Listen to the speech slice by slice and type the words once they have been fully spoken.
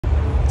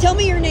Tell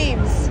me your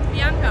names.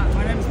 Bianca.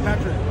 My name is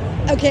Patrick.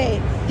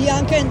 Okay,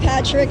 Bianca and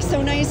Patrick,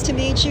 so nice to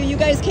meet you. You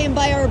guys came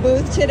by our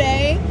booth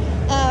today.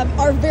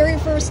 Our very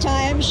first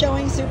time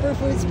showing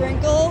Superfood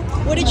Sprinkle.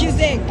 What did you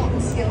think?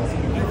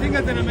 I think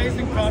it's an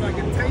amazing product.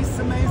 It tastes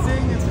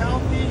amazing, it's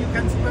healthy, you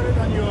can spread it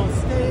on your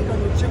steak, on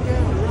your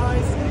chicken, on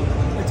rice.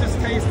 It just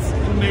tastes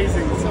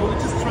amazing. So we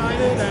just tried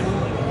it and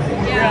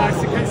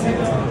as you can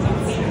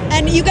see.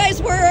 And you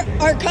guys were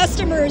our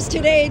customers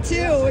today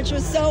too, which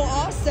was so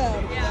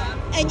awesome. Yeah.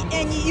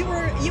 And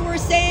you were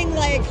saying,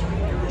 like,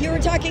 you were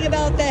talking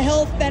about the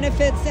health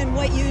benefits and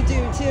what you do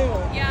too.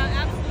 Yeah,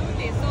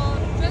 absolutely. So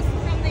just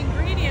from the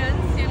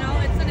ingredients, you know,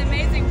 it's an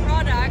amazing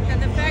product,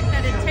 and the fact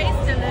that it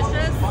tastes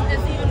delicious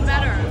is even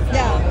better. So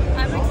Yeah.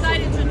 I'm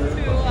excited to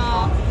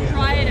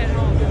try it at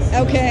home.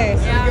 Okay.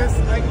 Yeah. I guess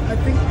I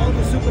think all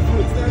the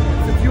superfoods,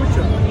 it's the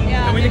future.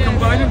 Yeah, And when you it is.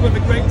 combine it with a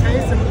great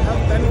taste and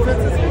health benefits,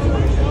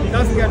 it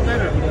doesn't get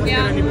better. It doesn't get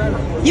any better.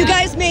 You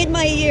guys made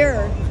my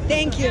year.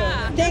 Thank you.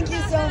 Yeah. Thank you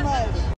so much.